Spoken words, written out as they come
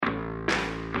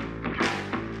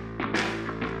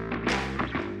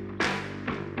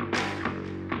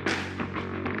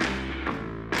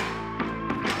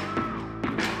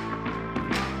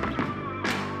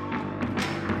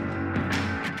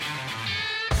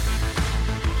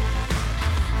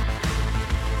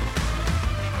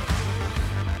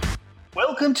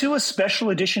Welcome to a special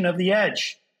edition of The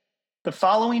Edge. The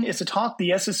following is a talk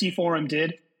the SSE Forum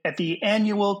did at the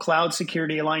annual Cloud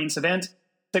Security Alliance event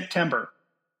in September.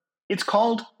 It's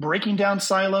called Breaking Down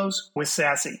Silos with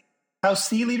SASE, how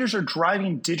C leaders are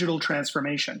driving digital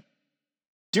transformation.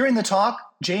 During the talk,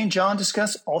 Jay and John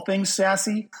discuss all things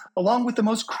SASE, along with the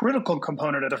most critical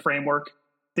component of the framework,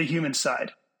 the human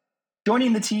side.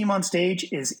 Joining the team on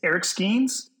stage is Eric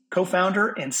Skeens, co-founder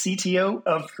and CTO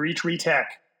of 3Tree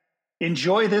Tech.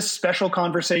 Enjoy this special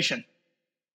conversation.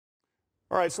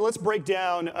 All right, so let's break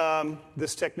down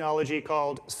this technology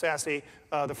called SASE,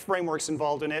 the frameworks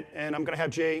involved in it, and I'm going to have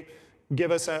Jay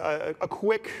give us a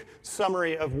quick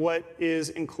summary of what is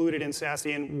included in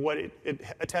SASE and what it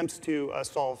attempts to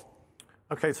solve.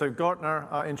 Okay, so Gartner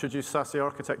introduced SASE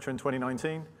architecture in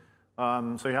 2019.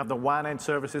 So you have the WAN edge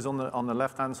services on the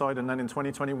left-hand side, and then in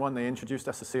 2021 they introduced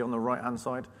SSE on the right-hand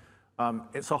side.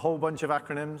 It's a whole bunch of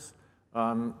acronyms.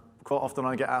 Quite often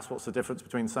I get asked what's the difference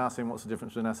between SASE and what's the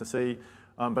difference between SSE.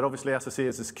 But obviously SSE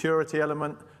is a security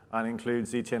element and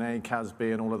includes ETNA,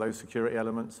 CASB, and all of those security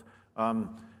elements.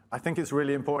 I think it's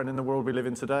really important in the world we live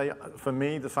in today. For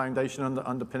me, the foundation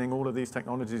underpinning all of these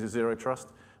technologies is zero trust.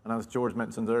 And as George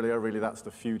mentioned earlier, really that's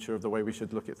the future of the way we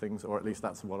should look at things, or at least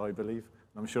that's what I believe.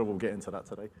 I'm sure we'll get into that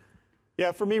today.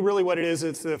 Yeah, for me, really what it is,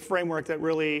 it's a framework that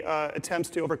really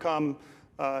attempts to overcome,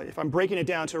 if I'm breaking it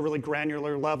down to a really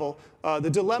granular level, the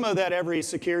dilemma that every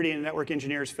security and network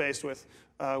engineer is faced with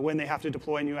when they have to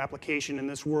deploy a new application in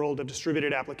this world of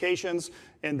distributed applications,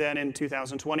 and then in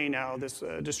 2020 now, this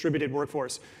distributed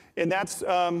workforce. And that's,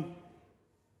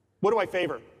 what do I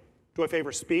favor? Do I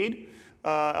favor speed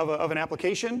of an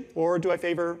application, or do I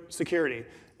favor security?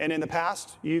 And in the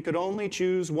past, you could only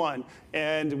choose one.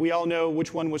 And we all know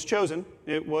which one was chosen.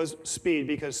 It was speed,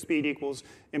 because speed equals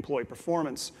employee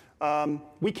performance.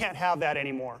 We can't have that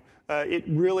anymore. It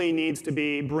really needs to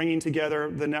be bringing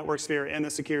together the network sphere and the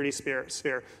security sphere.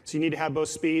 So you need to have both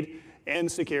speed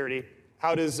and security.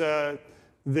 How does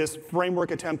this framework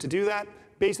attempt to do that?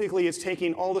 Basically, it's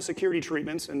taking all the security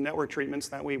treatments and network treatments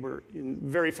that we were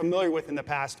very familiar with in the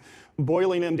past,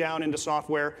 boiling them down into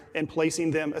software, and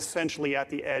placing them essentially at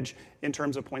the edge in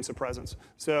terms of points of presence.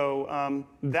 So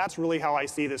that's really how I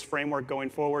see this framework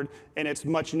going forward, and it's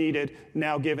much needed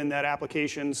now given that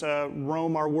applications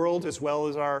roam our world as well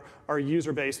as our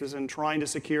user bases, and trying to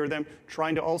secure them,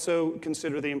 trying to also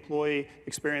consider the employee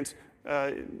experience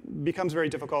becomes very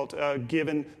difficult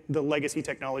given the legacy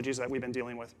technologies that we've been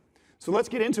dealing with. So let's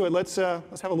get into it. Let's have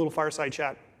a little fireside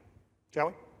chat,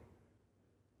 shall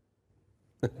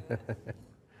we?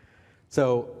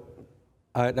 So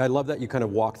I love that you kind of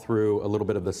walk through a little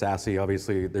bit of the SASE.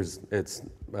 Obviously, it's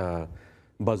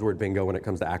buzzword bingo when it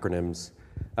comes to acronyms.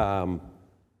 I'm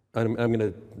going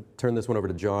to turn this one over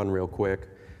to John real quick.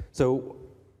 So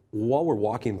while we're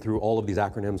walking through all of these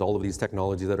acronyms, all of these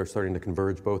technologies that are starting to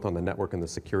converge both on the network and the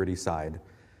security side,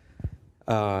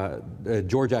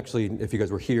 George actually, if you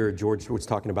guys were here, George was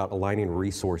talking about aligning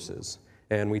resources.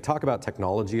 And we talk about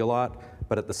technology a lot,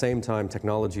 but at the same time,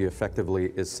 technology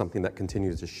effectively is something that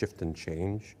continues to shift and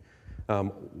change.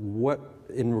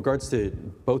 In regards to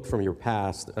both from your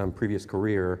past, previous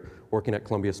career, working at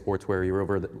Columbia Sportswear, you were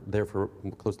over there for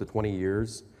close to 20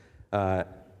 years.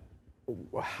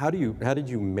 How did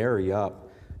you marry up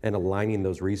and aligning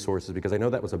those resources? Because I know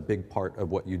that was a big part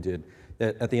of what you did.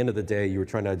 At the end of the day, you were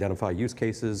trying to identify use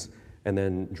cases and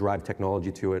then drive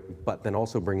technology to it, but then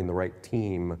also bringing the right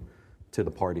team to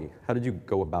the party. How did you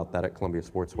go about that at Columbia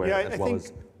Sportswear, as well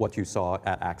as what you saw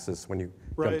at Axis when you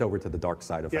jumped over to the dark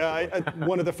side of it? Yeah,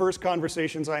 one of the first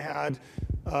conversations I had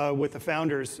with the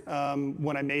founders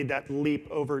when I made that leap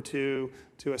over to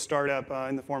a startup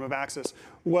in the form of Axis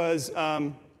was,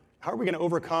 how are we going to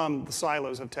overcome the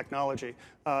silos of technology?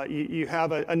 You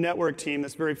have a network team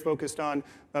that's very focused on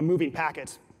moving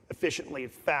packets efficiently,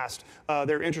 fast.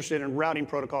 They're interested in routing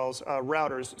protocols,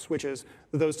 routers, switches,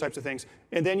 those types of things.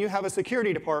 And then you have a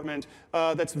security department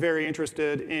that's very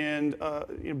interested in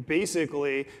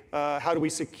basically how do we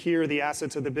secure the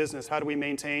assets of the business? How do we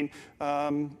maintain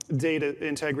data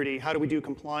integrity? How do we do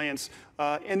compliance?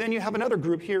 And then you have another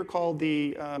group here called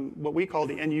the what we call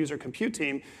the end user compute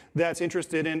team that's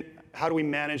interested in how do we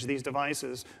manage these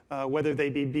devices, whether they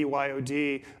be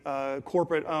BYOD,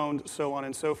 corporate owned, so on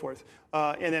and so forth.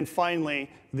 And then finally,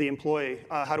 the employee,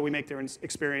 how do we make their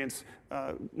experience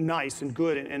nice and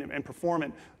good and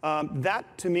performant?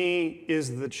 That, to me,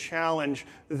 is the challenge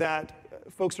that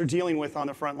folks are dealing with on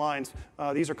the front lines.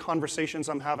 These are conversations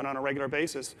I'm having on a regular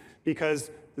basis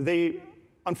because they,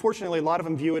 unfortunately, a lot of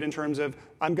them view it in terms of,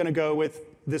 I'm going to go with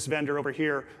this vendor over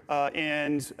here,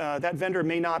 and that vendor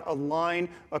may not align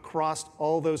across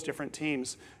all those different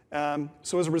teams.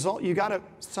 So as a result, you got to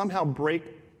somehow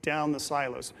break down the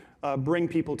silos, bring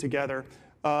people together.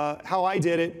 How I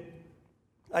did it,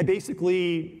 I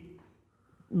basically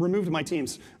removed my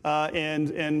teams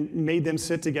and made them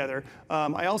sit together.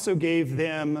 I also gave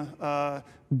them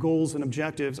goals and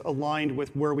objectives aligned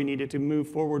with where we needed to move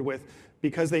forward with.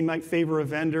 Because they might favor a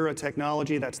vendor, a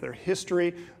technology, that's their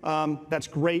history, that's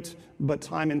great, but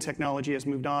time and technology has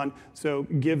moved on. So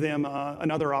give them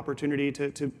another opportunity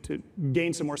to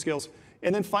gain some more skills.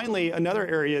 And then finally, another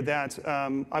area that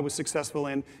I was successful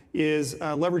in is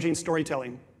leveraging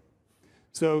storytelling.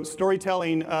 So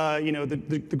storytelling,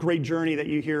 the great journey that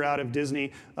you hear out of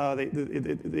Disney,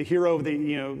 the hero of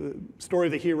the story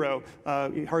of the hero,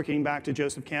 harkening back to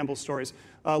Joseph Campbell's stories,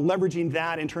 leveraging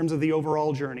that in terms of the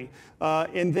overall journey.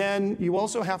 And then you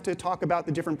also have to talk about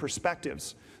the different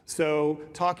perspectives. So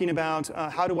talking about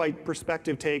how do I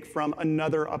perspective take from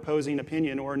another opposing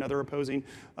opinion or another opposing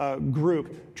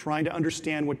group, trying to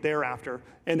understand what they're after.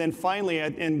 And then finally,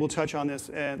 and we'll touch on this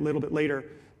a little bit later,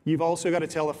 you've also got to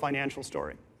tell a financial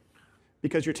story,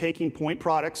 because you're taking point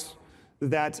products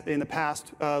that in the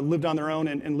past lived on their own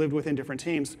and lived within different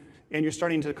teams, and you're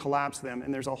starting to collapse them,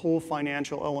 and there's a whole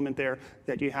financial element there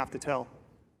that you have to tell.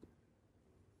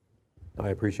 I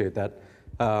appreciate that.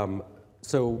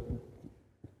 So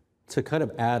to kind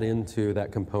of add into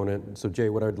that component, so Jay,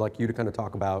 what I'd like you to kind of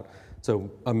talk about,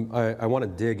 so I want to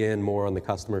dig in more on the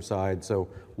customer side, so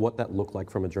what that looked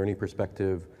like from a journey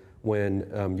perspective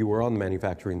when you were on the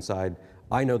manufacturing side.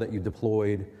 I know that you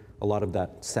deployed a lot of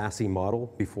that SASE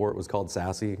model before it was called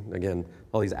SASE. Again,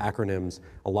 all these acronyms,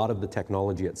 a lot of the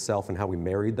technology itself and how we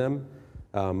married them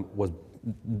was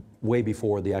way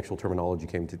before the actual terminology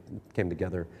came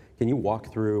together. Can you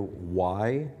walk through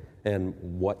why and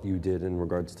what you did in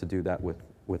regards to do that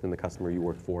within the customer you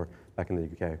worked for back in the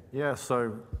UK? Yeah,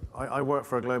 so I worked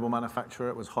for a global manufacturer.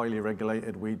 It was highly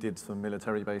regulated. We did some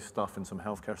military-based stuff and some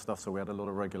healthcare stuff, so we had a lot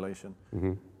of regulation.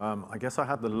 Mm-hmm. I guess I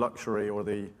had the luxury or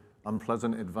the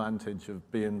unpleasant advantage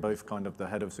of being both kind of the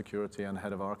head of security and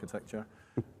head of architecture.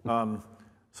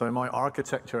 So my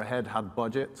architecture head had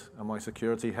budget, and my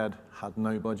security head had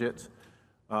no budget.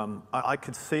 I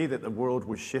could see that the world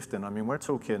was shifting. I mean, we're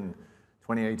talking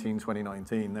 2018,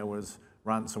 2019, there was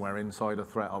ransomware, insider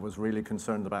threat. I was really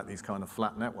concerned about these kind of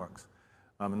flat networks.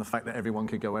 And the fact that everyone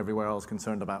could go everywhere. I was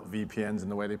concerned about VPNs and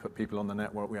the way they put people on the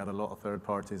network. We had a lot of third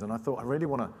parties. And I thought, I really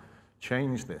want to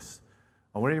change this.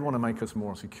 I really want to make us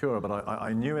more secure. But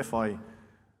I knew if I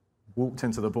walked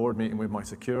into the board meeting with my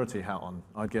security hat on,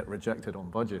 I'd get rejected on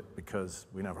budget because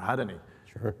we never had any.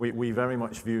 Sure. We very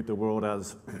much viewed the world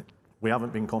as, we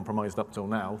haven't been compromised up till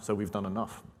now, so we've done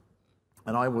enough.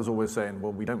 And I was always saying,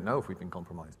 well, we don't know if we've been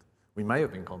compromised. We may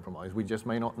have been compromised, we just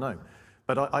may not know.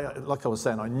 But like I was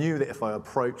saying, I knew that if I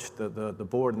approached the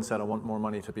board and said I want more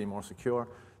money to be more secure,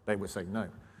 they would say no.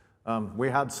 We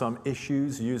had some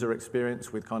issues, user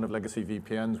experience with kind of legacy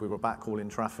VPNs. We were backhauling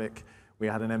traffic. We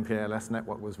had an MPLS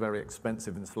network was very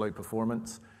expensive and slow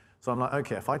performance. So I'm like,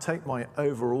 okay, if I take my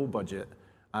overall budget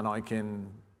and I can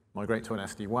migrate to an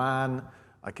SD-WAN,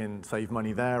 I can save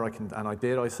money there. I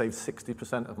saved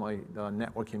 60% of my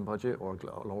networking budget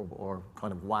or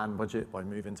kind of WAN budget by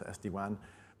moving to SD-WAN.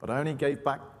 But I only gave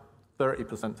back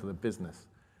 30% to the business.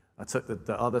 I took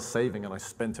the other saving and I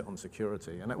spent it on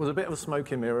security. And it was a bit of a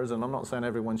smoke and mirrors, and I'm not saying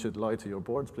everyone should lie to your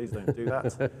boards. Please don't do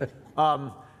that.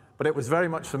 But it was very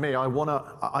much for me,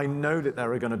 I know that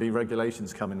there are going to be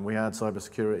regulations coming. We had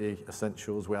cybersecurity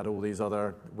essentials, we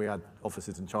had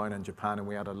offices in China and Japan, and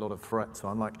we had a lot of threats. So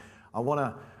I'm like, I want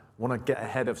to get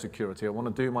ahead of security. I want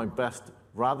to do my best,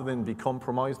 rather than be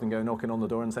compromised and go knocking on the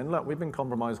door and saying, look, we've been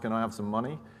compromised, can I have some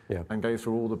money? Yeah. And go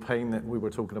through all the pain that we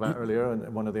were talking about earlier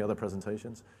in one of the other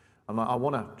presentations. I'm like, I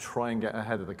want to try and get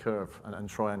ahead of the curve and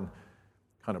try and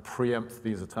kind of preempt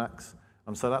these attacks.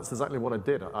 So that's exactly what I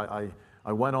did.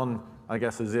 I went on, I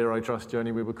guess, a zero trust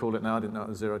journey, we would call it now. I didn't know it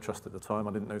was zero trust at the time.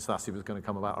 I didn't know SASE was going to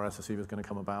come about or SSE was going to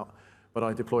come about. But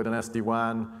I deployed an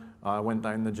SD-WAN. I went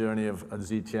down the journey of a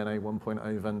ZTNA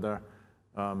 1.0 vendor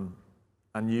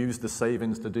and used the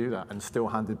savings to do that and still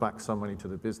handed back some money to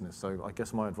the business. So I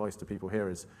guess my advice to people here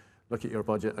is look at your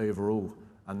budget overall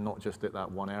and not just at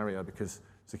that one area, because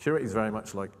security is very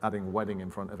much like adding a wedding in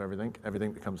front of everything.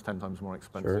 Everything becomes 10 times more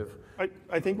expensive. Sure.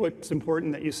 I think what's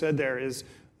important that you said there is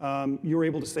you were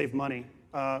able to save money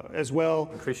as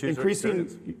well,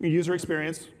 increasing user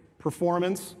experience,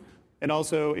 performance, and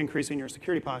also increasing your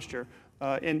security posture.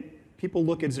 And people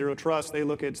look at Zero Trust, they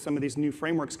look at some of these new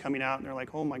frameworks coming out, and they're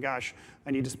like, oh my gosh,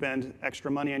 I need to spend extra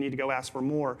money, I need to go ask for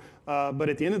more. But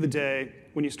at the end of the day,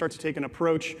 when you start to take an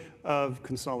approach of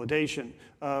consolidation,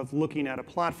 of looking at a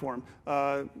platform,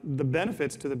 the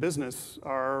benefits to the business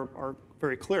are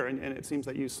very clear, and it seems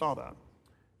that you saw that.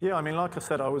 Yeah, I mean, like I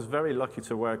said, I was very lucky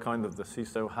to wear kind of the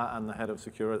CISO hat and the head of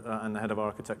and the head of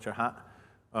architecture hat.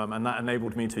 And that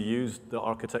enabled me to use the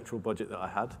architectural budget that I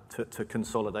had to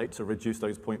consolidate, to reduce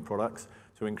those point products,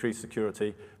 to increase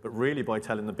security, but really by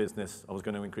telling the business I was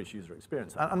going to increase user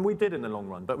experience. And we did in the long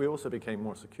run, but we also became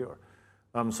more secure.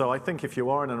 So I think if you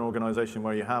are in an organization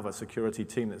where you have a security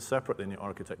team that's separate than your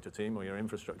architecture team or your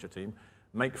infrastructure team,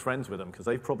 make friends with them, because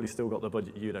they've probably still got the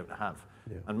budget you don't have.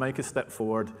 Yeah. And make a step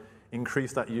forward,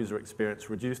 increase that user experience,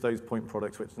 reduce those point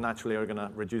products, which naturally are going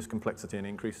to reduce complexity and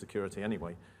increase security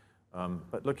anyway.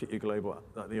 But look at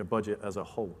your budget as a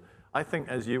whole. I think,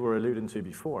 as you were alluding to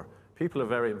before, people are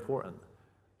very important.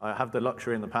 I have the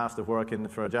luxury in the past of working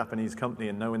for a Japanese company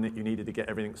and knowing that you needed to get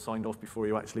everything signed off before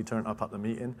you actually turned up at the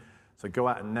meeting. So go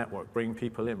out and network, bring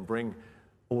people in, bring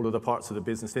all of the parts of the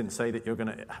business in, say that you're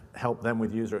going to help them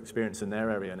with user experience in their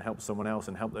area and help someone else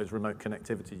and help those remote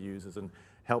connectivity users and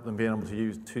help them being able to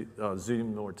use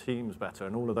Zoom or Teams better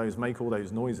and all of those, make all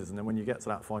those noises. And then when you get to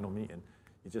that final meeting,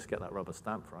 you just get that rubber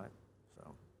stamp, right?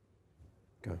 So.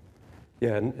 Okay.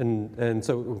 Yeah, and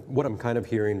so what I'm kind of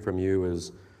hearing from you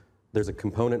is there's a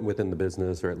component within the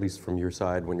business, or at least from your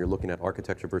side, when you're looking at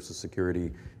architecture versus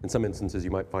security, in some instances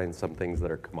you might find some things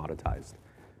that are commoditized.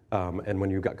 And when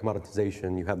you've got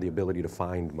commoditization, you have the ability to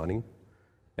find money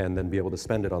and then be able to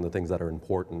spend it on the things that are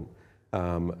important.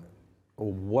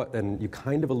 And you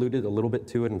kind of alluded a little bit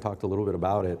to it and talked a little bit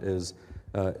about it, is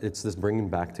it's this bringing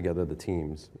back together the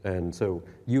teams. And so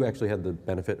you actually had the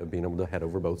benefit of being able to head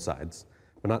over both sides,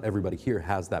 but not everybody here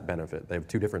has that benefit. They have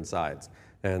two different sides.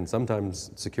 And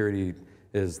sometimes security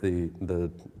is the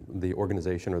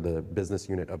organization or the business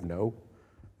unit of no.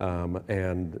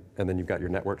 And then you've got your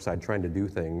network side trying to do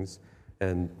things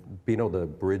and being able to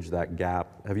bridge that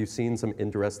gap. Have you seen some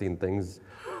interesting things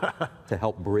to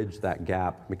help bridge that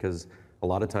gap? Because a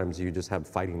lot of times you just have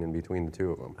fighting in between the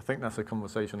two of them. I think that's a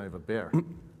conversation over beer.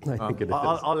 I think it is.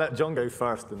 I'll let John go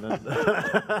first and then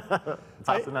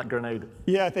passing that grenade.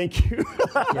 Yeah, thank you.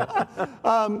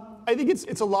 I think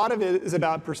it's a lot of it is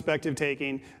about perspective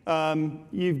taking.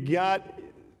 You've got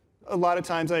a lot of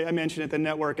times, I mentioned it, the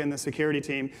network and the security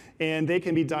team, and they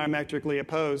can be diametrically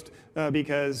opposed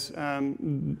because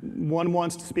one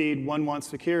wants speed, one wants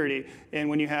security, and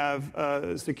when you have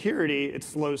security, it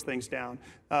slows things down.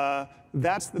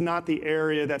 That's not the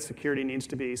area that security needs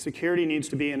to be. Security needs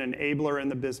to be an enabler in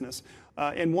the business.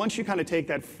 And once you kind of take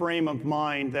that frame of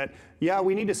mind that, yeah,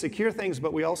 we need to secure things,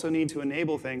 but we also need to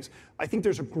enable things, I think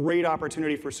there's a great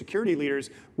opportunity for security leaders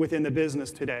within the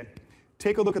business today.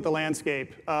 Take a look at the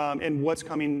landscape and what's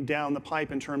coming down the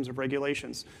pipe in terms of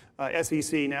regulations.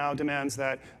 SEC now demands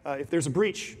that if there's a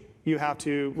breach, you have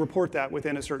to report that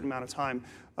within a certain amount of time.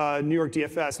 New York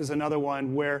DFS is another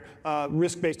one where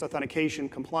risk-based authentication,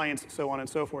 compliance, so on and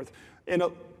so forth. And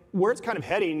where it's kind of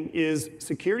heading is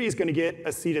security is going to get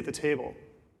a seat at the table.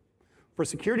 For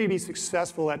security to be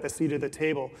successful at the seat of the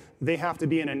table, they have to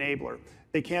be an enabler.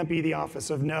 They can't be the office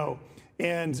of no.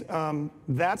 And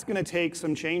that's going to take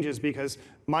some changes because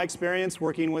my experience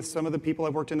working with some of the people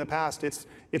I've worked in the past, it's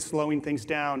slowing things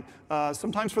down.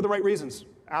 Sometimes for the right reasons,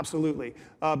 absolutely,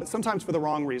 but sometimes for the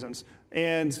wrong reasons.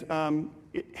 And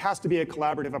it has to be a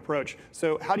collaborative approach.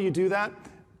 So how do you do that?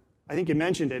 I think you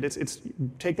mentioned it. It's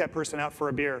take that person out for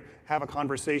a beer, have a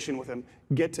conversation with them,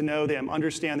 get to know them,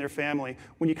 understand their family.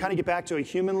 When you kind of get back to a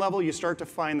human level, you start to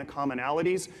find the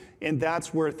commonalities, and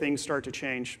that's where things start to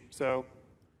change. So.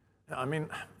 I mean,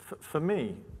 for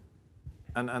me,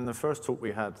 and the first talk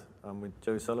we had with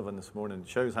Joe Sullivan this morning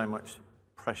shows how much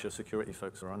pressure security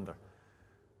folks are under.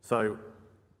 So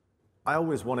I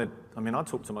always wanted, I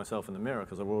talked to myself in the mirror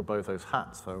because I wore both those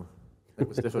hats, so it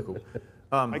was difficult.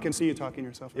 I can see you talking to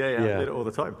yourself. Yeah, I did it all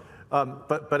the time.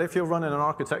 But if you're running an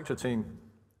architecture team,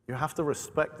 you have to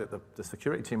respect that the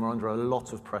security team are under a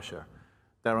lot of pressure.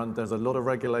 There's a lot of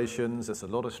regulations, there's a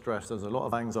lot of stress, there's a lot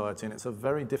of anxiety, and it's a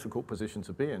very difficult position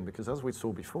to be in because, as we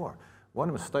saw before,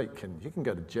 one mistake you can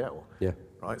go to jail. Yeah.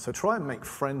 Right. So try and make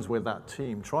friends with that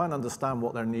team. Try and understand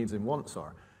what their needs and wants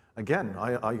are. Again,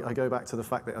 I go back to the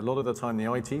fact that a lot of the time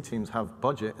the IT teams have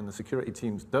budget and the security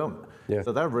teams don't. Yeah.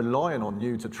 So they're relying on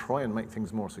you to try and make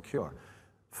things more secure.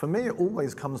 For me, it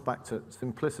always comes back to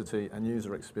simplicity and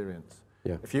user experience.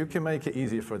 Yeah. If you can make it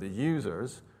easier for the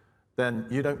users, then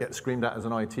you don't get screamed at as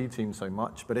an IT team so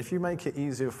much. But if you make it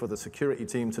easier for the security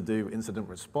team to do incident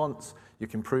response, you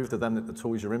can prove to them that the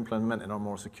tools you're implementing are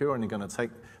more secure and you're going to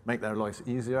make their lives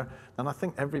easier, then I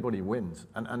think everybody wins.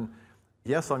 And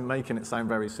yes, I'm making it sound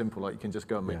very simple, like you can just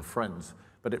go and make friends,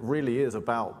 but it really is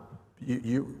about,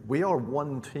 we are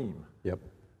one team. Yep.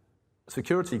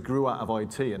 Security grew out of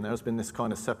IT, and there's been this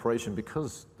kind of separation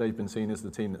because they've been seen as the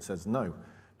team that says no.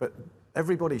 But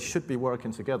everybody should be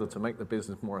working together to make the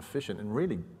business more efficient and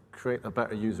really create a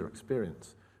better user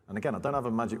experience. And again, I don't have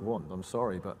a magic wand, I'm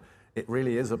sorry, but it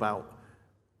really is about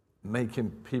making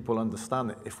people understand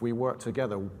that if we work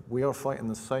together, we are fighting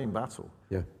the same battle.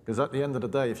 Yeah. Because at the end of the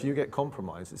day, if you get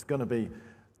compromised, it's going to be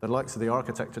the likes of the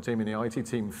architecture team and the IT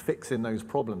team fixing those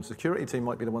problems. Security team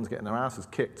might be the ones getting their asses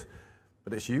kicked,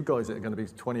 but it's you guys that are going to be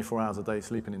 24 hours a day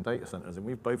sleeping in data centers, and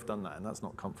we've both done that, and that's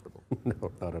not comfortable.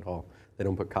 No, not at all. They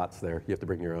don't put cots there. You have to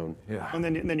bring your own. Yeah. And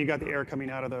then you got the air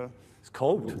coming out of the... It's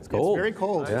cold. It's cold. It's very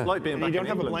cold. It's like being and back you don't in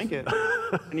have England. a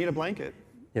blanket. You need a blanket.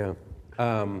 Yeah.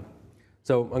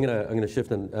 So I'm gonna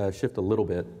shift a little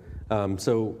bit.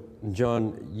 So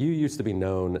John, you used to be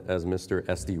known as Mr.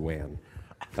 SD-WAN.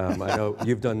 I know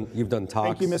you've done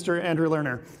talks. Thank you, Mr. Andrew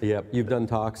Lerner. Yep, you've done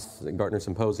talks, Gartner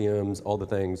symposiums, all the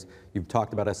things. You've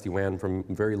talked about SD-WAN from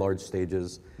very large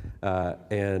stages,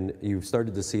 and you've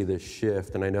started to see this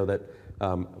shift. And I know that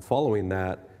following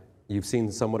that, you've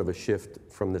seen somewhat of a shift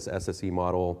from this SSE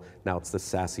model. Now it's the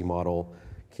SASE model.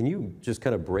 Can you just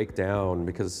kind of break down,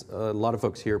 because a lot of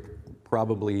folks here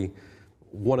probably,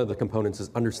 one of the components is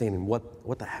understanding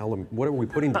what the hell, what are we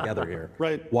putting together here?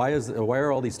 Right. Why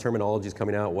are all these terminologies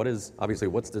coming out? What's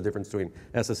the difference between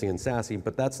SSE and SASE?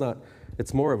 But that's not,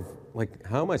 it's more of like,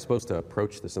 how am I supposed to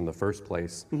approach this in the first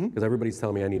place? Because everybody's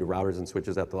telling me I need routers and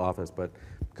switches at the office, but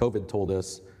COVID told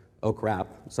us, oh crap,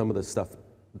 some of this stuff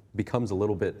becomes a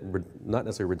little bit, not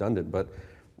necessarily redundant, but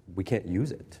we can't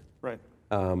use it. Right.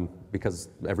 Because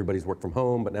everybody's worked from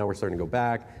home, but now we're starting to go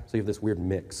back. So you have this weird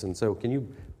mix. And so can you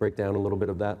break down a little bit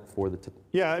of that for the...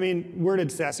 Yeah, I mean, where did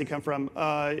SASE come from?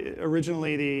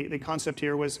 Originally, the concept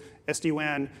here was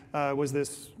SD-WAN was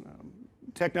this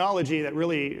technology that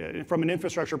really, from an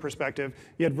infrastructure perspective,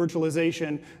 you had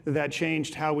virtualization that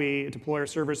changed how we deploy our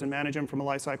servers and manage them from a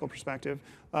lifecycle perspective.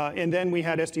 And then we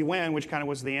had SD-WAN, which kind of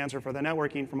was the answer for the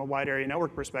networking from a wide area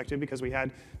network perspective, because we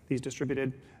had these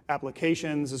distributed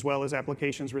applications as well as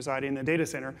applications residing in the data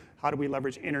center. How do we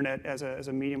leverage internet as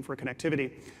a medium for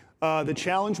connectivity? The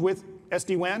challenge with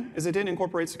SD-WAN is it didn't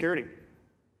incorporate security.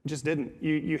 It just didn't.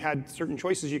 You had certain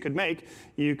choices you could make.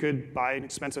 You could buy an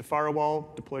expensive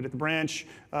firewall, deploy it at the branch,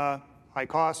 high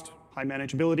cost, high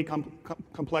manageability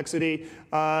complexity.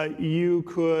 You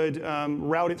could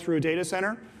route it through a data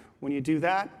center. When you do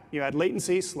that, you add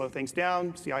latency, slow things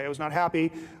down, CIO's not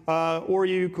happy. Or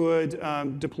you could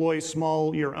deploy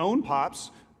your own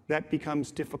POPs. That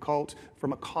becomes difficult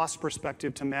from a cost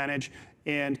perspective to manage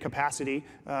and capacity.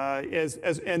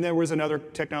 And there was another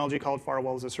technology called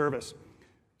firewall as a service.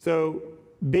 So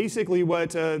basically what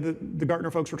the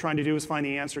Gartner folks were trying to do is find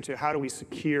the answer to how do we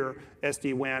secure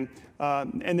SD-WAN.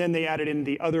 And then they added in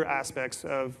the other aspects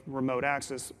of remote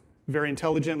access very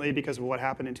intelligently because of what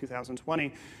happened in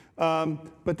 2020.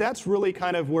 But that's really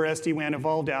kind of where SD-WAN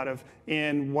evolved out of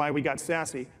and why we got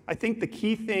SASE. I think the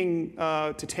key thing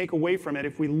to take away from it,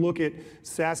 if we look at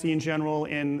SASE in general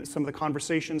and some of the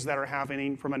conversations that are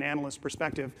happening from an analyst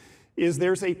perspective, is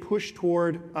there's a push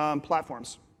toward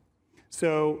platforms.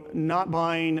 So not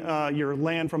buying your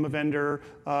LAN from a vendor,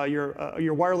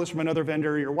 your wireless from another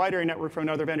vendor, your wide area network from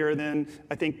another vendor, and then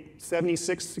I think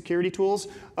 76 security tools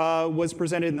was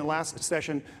presented in the last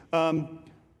session.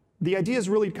 The idea is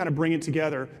really to kind of bring it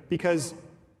together, because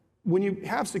when you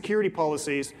have security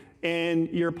policies and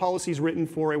your policy is written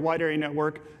for a wide area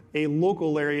network, a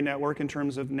local area network in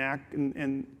terms of NAC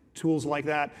and tools like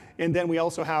that, and then we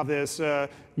also have this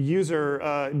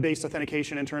user-based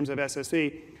authentication in terms of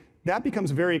SSE, that becomes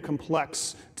very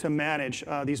complex to manage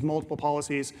these multiple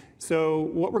policies. So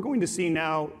what we're going to see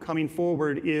now coming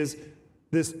forward is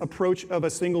this approach of a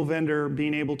single vendor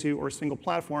being able to, or a single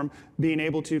platform, being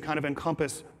able to kind of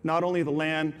encompass not only the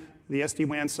LAN, the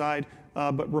SD-WAN side,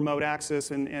 but remote access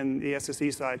and the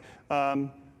SSE side.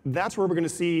 That's where we're going to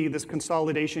see this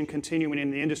consolidation continuing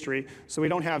in the industry. So we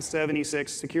don't have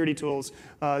 76 security tools,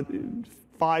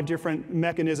 5 different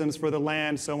mechanisms for the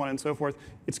LAN, so on and so forth.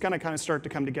 It's going to kind of start to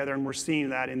come together, and we're seeing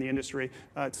that in the industry.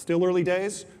 It's still early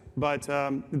days, but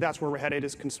that's where we're headed,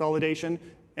 is consolidation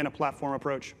and a platform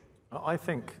approach. I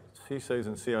think CISOs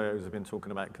and CIOs have been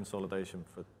talking about consolidation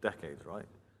for decades, right?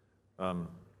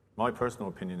 My personal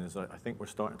opinion is I think we're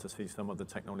starting to see some of the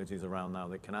technologies around now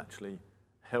that can actually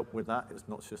help with that. It's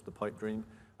not just a pipe dream.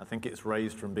 I think it's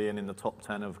raised from being in the top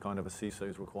 10 of kind of a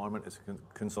CISO's requirement is to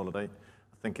consolidate.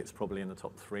 I think it's probably in the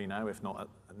top 3 now, if not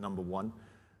at number 1.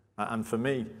 And for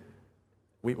me,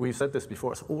 we've said this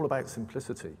before, it's all about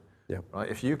simplicity. Yeah. Right?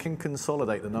 If you can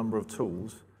consolidate the number of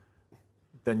tools,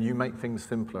 then you make things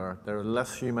simpler. There are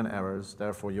less human errors,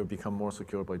 therefore you'll become more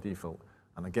secure by default.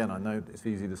 And again, I know it's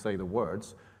easy to say the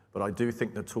words, but I do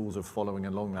think the tools are following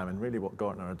along now, and really what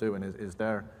Gartner are doing is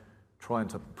they're trying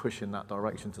to push in that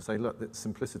direction to say, look, that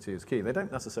simplicity is key. They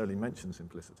don't necessarily mention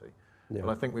simplicity, but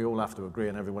I think we all have to agree,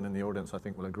 and everyone in the audience I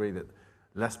think will agree that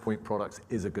less point products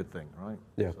is a good thing, right?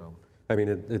 Yeah. So. I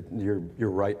mean,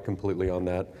 you're right completely on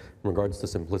that in regards to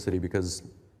simplicity, because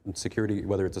security,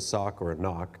 whether it's a SOC or a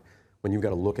NOC, when you've got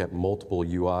to look at multiple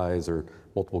UIs or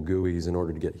multiple GUIs in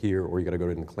order to get here, or you got to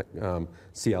go to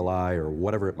CLI or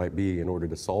whatever it might be in order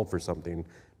to solve for something,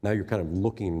 now you're kind of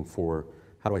looking for,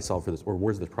 how do I solve for this, or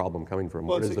where's the problem coming from?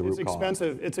 Well, what is the root cause?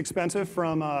 It's expensive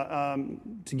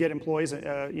to get employees,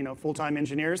 full-time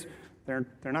engineers. They're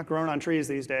not growing on trees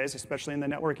these days, especially in the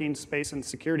networking space and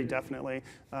security, definitely.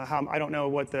 I don't know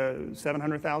what the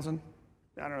 700,000.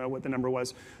 I don't know what the number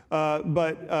was,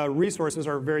 but resources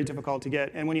are very difficult to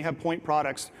get. And when you have point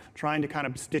products, trying to kind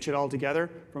of stitch it all together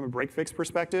from a break-fix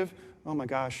perspective, oh my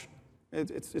gosh,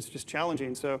 it's just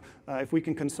challenging. So if we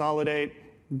can consolidate,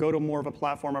 go to more of a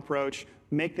platform approach,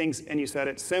 make things, and you said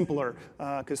it, simpler,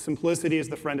 because simplicity is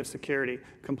the friend of security.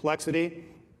 Complexity,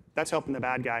 that's helping the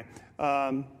bad guy.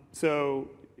 So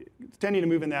tending to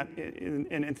move in that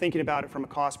and thinking about it from a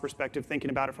cost perspective, thinking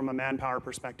about it from a manpower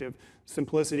perspective,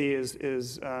 simplicity is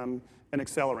an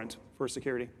accelerant for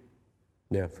security.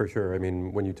 Yeah, for sure. I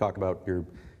mean, when you talk about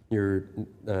your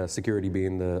security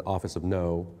being the office of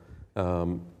no,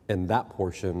 and that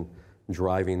portion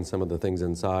driving some of the things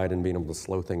inside and being able to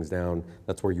slow things down,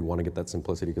 that's where you want to get that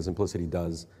simplicity, because simplicity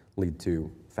does lead to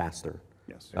faster.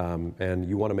 Yes. And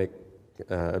you want to make,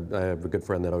 I have a good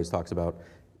friend that always talks about,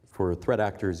 for threat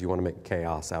actors, you want to make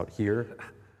chaos out here,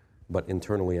 but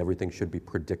internally everything should be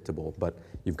predictable, but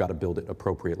you've got to build it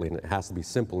appropriately, and it has to be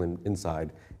simple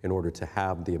inside in order to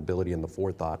have the ability and the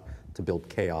forethought to build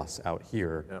chaos out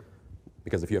here. Yep.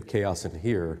 Because if you have chaos in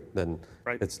here, then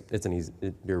Right. it's an easy,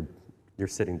 you're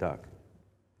sitting duck.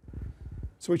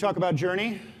 So we talk about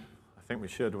journey. I think we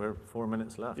should. We're 4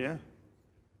 minutes left. Yeah.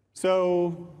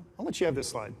 So I'll let you have this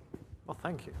slide. Well,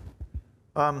 thank you.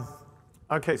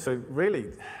 Okay, so really,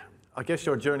 I guess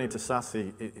your journey to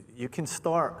SASE, you can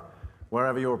start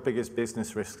wherever your biggest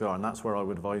business risks are, and that's where I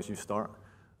would advise you start.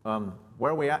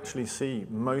 Where we actually see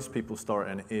most people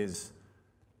starting is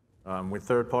with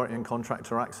third-party and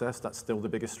contractor access. That's still the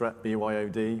biggest threat,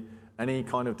 BYOD. Any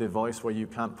kind of device where you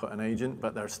can't put an agent,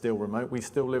 but they're still remote. We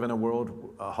still live in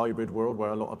a hybrid world where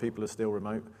a lot of people are still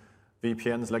remote.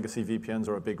 VPNs, legacy VPNs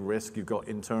are a big risk. You've got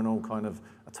internal kind of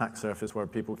attack surface where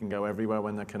people can go everywhere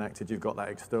when they're connected. You've got that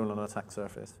external attack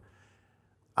surface.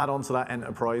 Add on to that,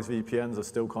 enterprise VPNs are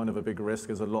still kind of a big risk.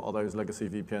 There's a lot of those legacy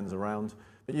VPNs around.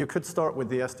 But you could start with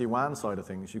the SD-WAN side of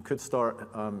things. You could start,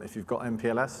 if you've got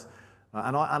MPLS.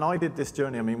 And I did this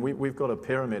journey. I mean, we've got a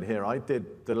pyramid here. I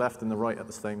did the left and the right at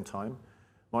the same time.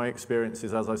 My experience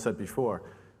is, as I said before,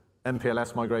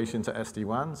 MPLS migration to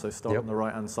SD-WAN, so start on the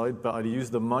right-hand side, but I'd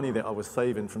use the money that I was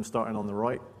saving from starting on the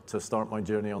right to start my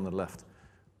journey on the left.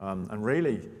 And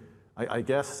really, I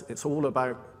guess it's all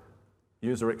about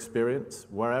user experience.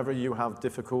 Wherever you have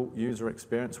difficult user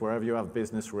experience, wherever you have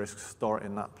business risks, start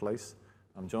in that place.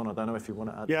 John, I don't know if you want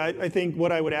to add. Yeah, I think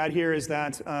what I would add here is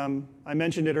that I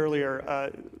mentioned it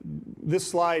earlier. This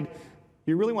slide,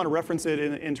 you really want to reference it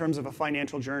in terms of a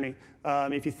financial journey.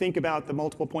 If you think about the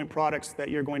multiple point products that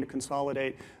you're going to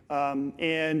consolidate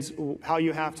and how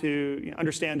you have to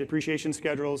understand depreciation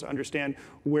schedules, understand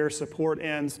where support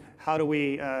ends, how do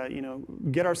we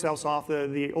get ourselves off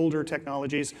the older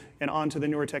technologies and onto the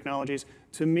newer technologies.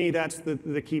 To me, that's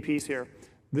the key piece here.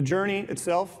 The journey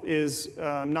itself is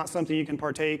not something you can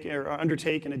partake or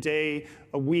undertake in a day,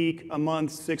 a week, a month,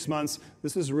 6 months.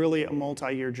 This is really a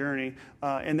multi-year journey,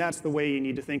 and that's the way you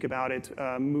need to think about it,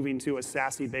 moving to a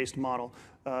SASE-based model.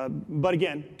 But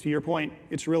again, to your point,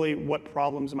 it's really what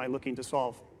problems am I looking to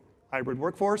solve? Hybrid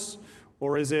workforce,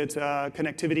 or is it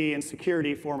connectivity and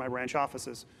security for my branch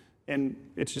offices? And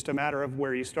it's just a matter of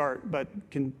where you start, but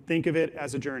can think of it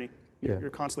as a journey. Yeah.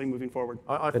 You're constantly moving forward.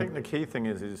 I think the key thing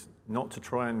is not to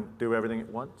try and do everything at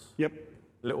once. Yep.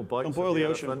 Little bites. Don't boil the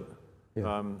ocean.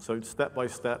 Yeah. So step by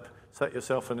step, set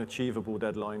yourself an achievable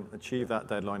deadline, achieve that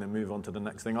deadline, and move on to the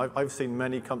next thing. I've seen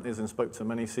many companies and spoke to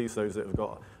many CISOs that have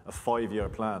got a 5-year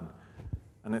plan.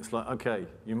 And it's like, okay,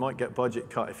 you might get budget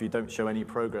cut if you don't show any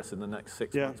progress in the next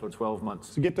 6 months or 12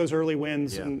 months. To get those early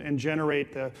wins and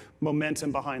generate the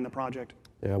momentum behind the project.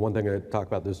 Yeah, one thing I talk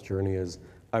about this journey is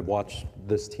I've watched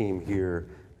this team here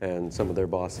and some of their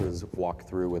bosses walk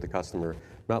through with a customer,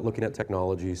 not looking at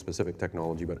technology, specific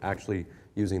technology, but actually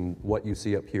using what you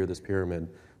see up here, this pyramid,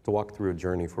 to walk through a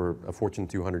journey for a Fortune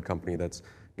 200 company that's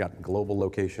got global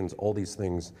locations, all these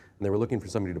things, and they were looking for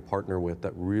somebody to partner with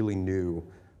that really knew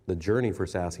the journey for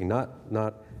SASE,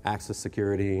 not access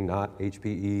security, not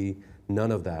HPE,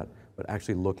 none of that, but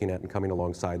actually looking at and coming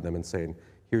alongside them and saying,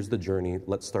 here's the journey,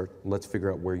 let's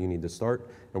figure out where you need to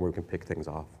start and where we can pick things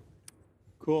off.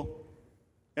 Cool.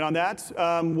 And on that,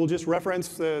 we'll just reference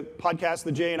the podcast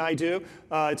that Jay and I do.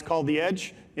 It's called The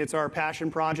Edge. It's our passion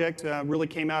project. Really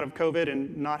came out of COVID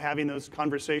and not having those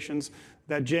conversations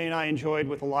that Jay and I enjoyed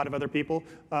with a lot of other people.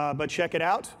 But check it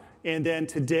out. And then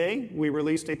today, we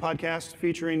released a podcast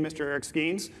featuring Mr. Eric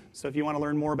Skeens. So if you want to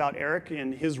learn more about Eric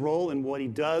and his role and what he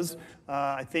does,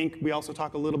 I think we also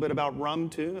talk a little bit about rum,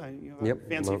 too. Yep,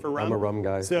 fancy for rum. I'm a rum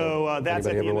guy. So that's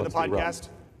at the end of the podcast.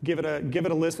 Give Give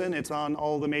it a listen. It's on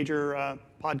all the major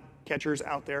podcatchers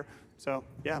out there. So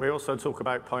yeah. We also talk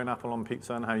about pineapple on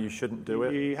pizza and how you shouldn't do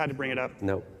it. You had to bring it up.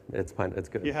 No, it's fine. It's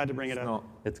good. You had to bring it up. Not.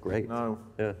 It's great. No.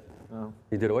 Yeah. No.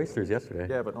 You did oysters yesterday.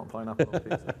 Yeah, but not pineapple on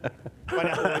pizza.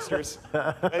 Pineapple oysters.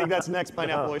 I think that's next,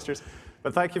 pineapple oysters.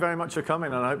 But thank you very much for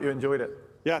coming, and I hope you enjoyed it.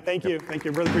 Yeah, thank you. Thank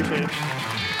you. Really appreciate it.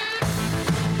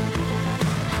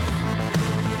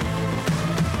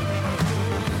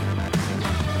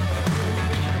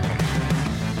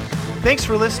 Thanks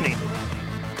for listening.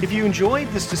 If you enjoyed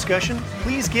this discussion,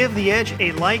 please give The Edge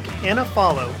a like and a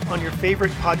follow on your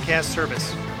favorite podcast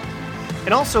service.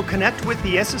 And also connect with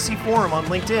the SSE Forum on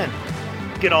LinkedIn.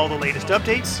 Get all the latest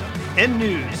updates and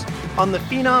news on the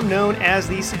phenom known as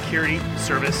the Security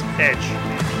Service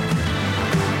Edge.